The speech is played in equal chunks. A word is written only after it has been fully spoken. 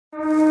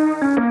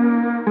Silence!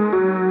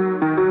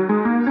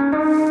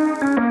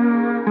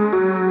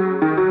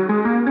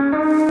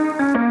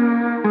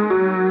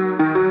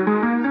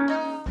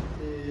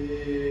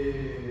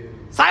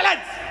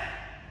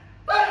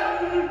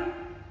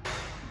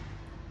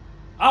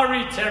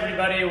 Alright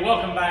everybody,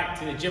 welcome back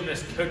to the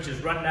GYMLESS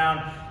Coaches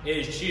Rundown. It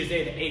is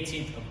Tuesday the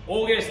 18th of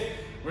August.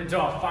 We're into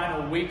our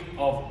final week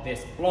of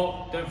this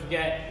block. Don't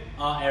forget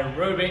our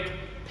aerobic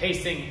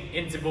pacing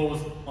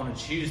intervals on a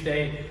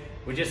Tuesday.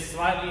 We're just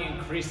slightly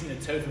increasing the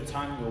total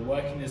time you're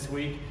working this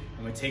week,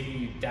 and we're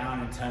taking you down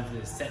in terms of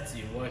the sets that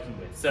you're working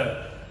with.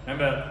 So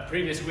remember,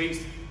 previous weeks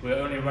we were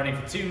only running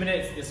for 2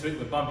 minutes. This week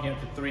we're bumping up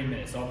to 3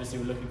 minutes. Obviously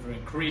we're looking for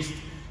increased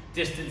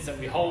distance that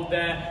we hold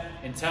there.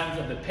 In terms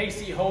of the pace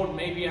that you hold,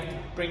 maybe you have to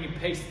bring your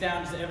pace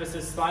down just ever so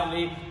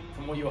slightly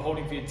from what you were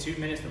holding for your 2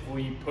 minutes before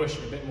you push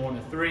a bit more on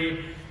the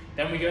 3.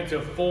 Then we go into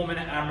a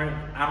 4-minute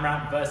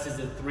AMRAP versus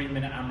a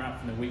 3-minute AMRAP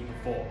from the week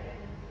before.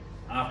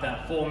 After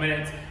that 4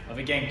 minutes of,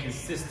 again,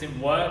 consistent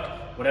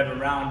work, whatever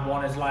round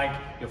 1 is like,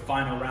 your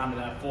final round of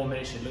that 4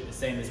 minutes should look the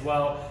same as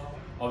well.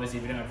 Obviously,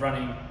 if you don't have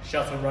running,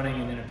 shuttle running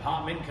in an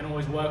apartment can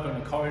always work on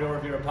the corridor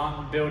of your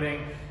apartment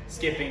building.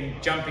 Skipping,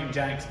 jumping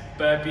jacks,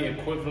 burpee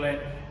equivalent,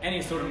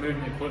 any sort of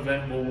movement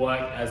equivalent will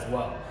work as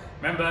well.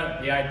 Remember,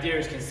 the idea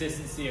is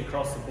consistency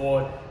across the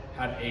board.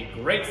 Have a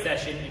great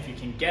session. If you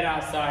can get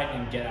outside,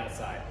 and get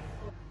outside.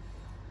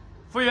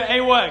 For your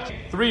A work,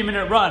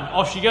 3-minute run,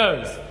 off she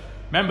goes.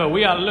 Remember,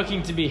 we are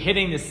looking to be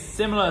hitting this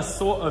similar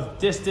sort of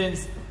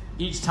distance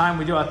each time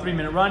we do our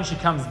 3-minute run. She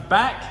comes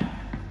back.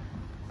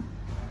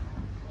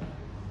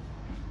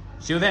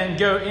 She'll then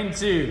go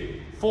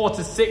into 4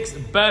 to 6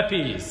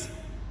 burpees.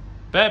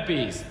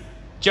 Burpees.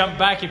 Jump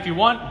back if you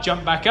want,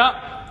 jump back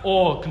up,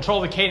 or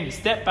control the cadence,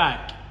 step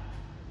back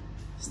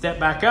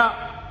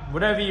up,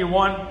 whatever you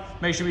want.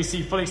 Make sure we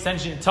see full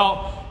extension at the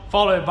top,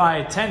 followed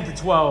by 10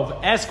 to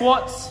 12 air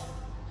squats.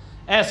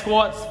 Air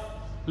squats,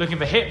 looking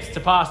for hips to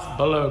pass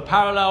below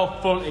parallel,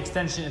 full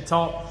extension at the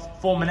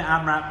top, 4-minute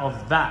AMRAP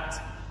of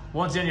that.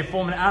 Once you're on your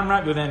 4-minute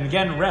AMRAP, you'll then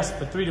again rest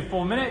for 3 to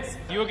 4 minutes.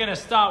 You're gonna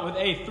start with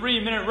a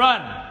 3-minute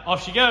run.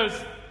 Off she goes,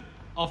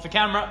 off the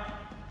camera.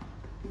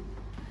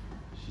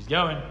 She's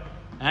going,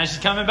 and she's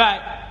coming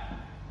back,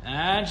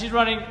 and she's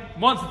running.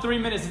 Once the 3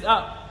 minutes is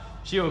up,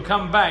 she will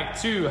come back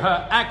to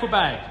her aqua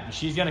bag.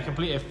 She's gonna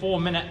complete a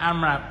 4-minute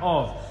AMRAP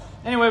of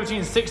anywhere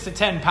between 6 to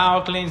 10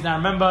 power cleans. Now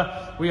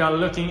remember, we are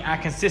looking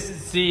at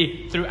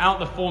consistency throughout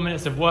the 4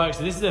 minutes of work.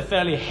 So this is a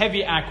fairly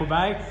heavy aqua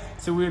bag.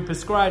 So we would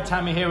prescribe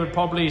Tammy here with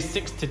probably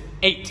 6 to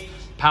 8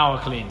 power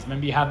cleans.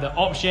 Remember, you have the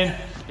option,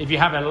 if you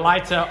have a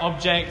lighter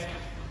object,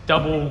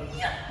 double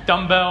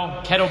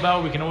dumbbell,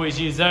 kettlebell, we can always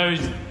use those.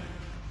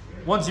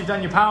 Once you've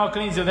done your power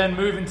cleans, you'll then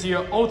move into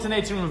your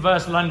alternating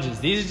reverse lunges.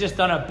 These are just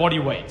done at body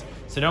weight.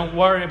 So don't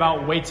worry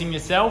about weighting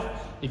yourself.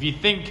 If you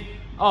think,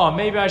 oh,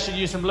 maybe I should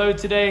use some load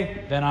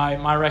today, then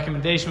my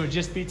recommendation would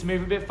just be to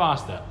move a bit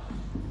faster.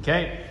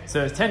 Okay,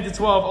 so it's 10 to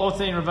 12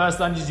 alternating reverse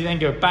lunges. You then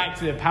go back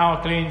to the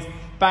power cleans,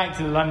 back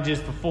to the lunges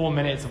for 4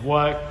 minutes of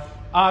work.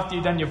 After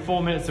you've done your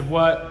 4 minutes of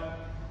work,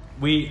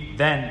 we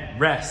then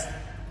rest.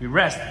 We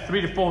rest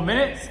 3 to 4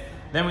 minutes,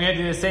 then we're gonna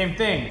do the same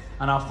thing.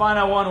 And our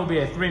final one will be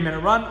a 3-minute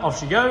run. Off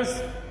she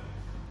goes,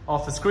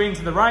 off the screen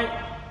to the right,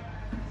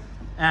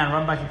 and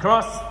run back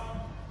across.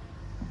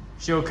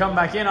 She'll come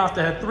back in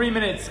after her 3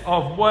 minutes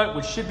of work,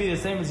 which should be the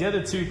same as the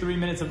other 2-3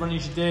 minutes of running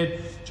she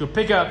did. She'll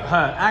pick up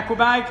her aqua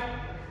bag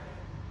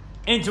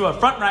into a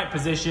front rack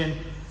position,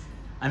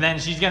 and then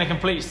she's gonna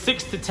complete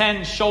 6 to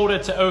 10 shoulder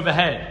to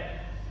overhead.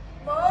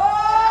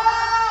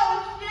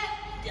 Oh,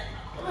 shit.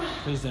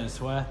 Please don't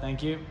swear,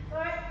 thank you.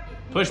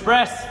 Push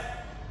press,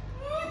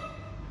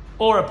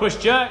 or a push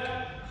jerk,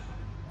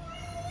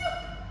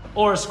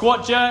 or a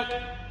squat jerk.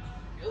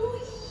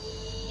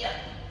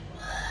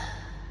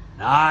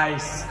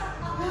 Nice.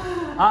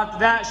 After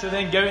that, she'll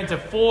then go into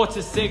 4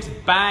 to 6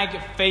 bag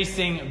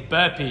facing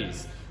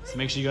burpees. So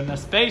make sure you got enough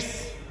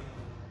space.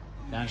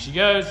 Down she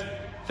goes,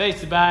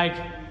 face the bag.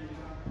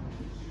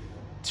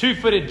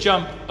 2-footed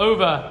jump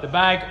over the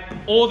bag,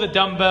 or the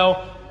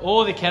dumbbell,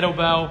 or the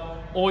kettlebell,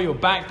 or your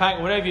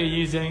backpack, whatever you're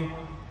using,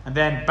 and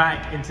then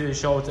back into the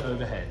shoulder to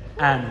overhead,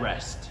 and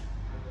rest.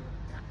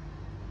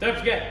 Don't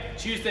forget,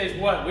 Tuesday's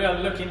work, we are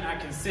looking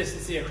at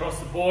consistency across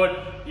the board.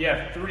 You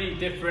have 3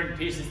 different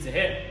pieces to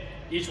hit.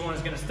 Each one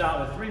is going to start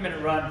with a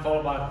 3-minute run,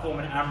 followed by a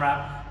 4-minute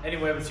AMRAP,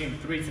 anywhere between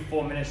 3 to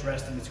 4 minutes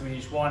rest in between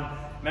each one.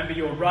 Remember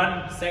your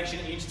run section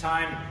each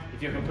time.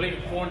 If you're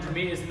completing 400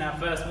 meters in that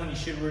first one, you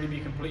should really be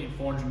completing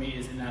 400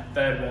 meters in that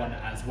third one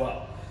as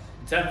well.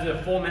 In terms of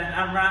the 4-minute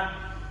AMRAP,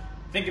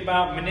 think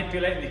about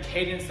manipulating the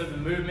cadence of the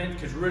movement,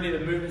 because really the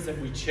movements that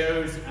we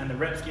chose and the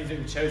rep schemes that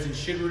we've chosen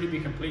should really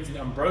be completed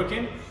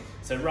unbroken.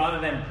 So rather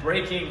than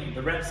breaking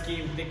the rep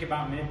scheme, think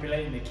about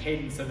manipulating the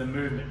cadence of the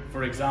movement.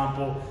 For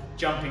example,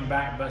 jumping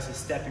back versus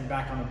stepping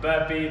back on a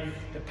burpee.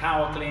 The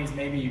power cleans,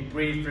 maybe you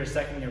breathe for a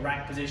second in your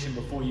rack position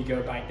before you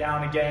go back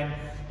down again.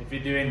 If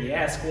you're doing the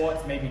air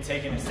squats, maybe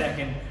taking a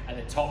second at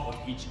the top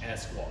of each air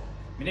squat.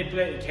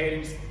 Manipulate the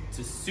cadence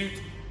to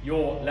suit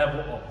your level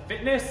of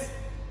fitness.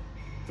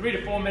 3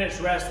 to 4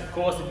 minutes rest. Of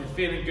course, if you're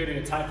feeling good and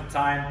you're tight for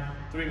time,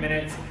 3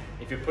 minutes.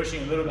 If you're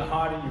pushing a little bit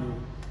harder, you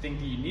think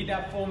that you need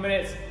that 4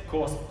 minutes, of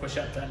course, push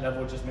up to that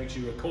level. Just make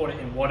sure you record it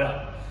in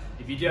water.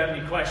 If you do have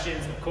any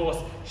questions, of course,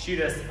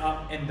 shoot us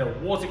up in the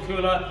water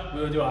cooler.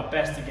 We will do our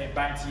best to get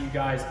back to you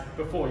guys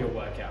before your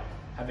workout.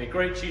 Have a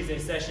great Tuesday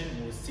session,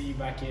 and we'll see you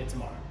back here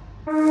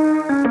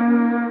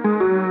tomorrow.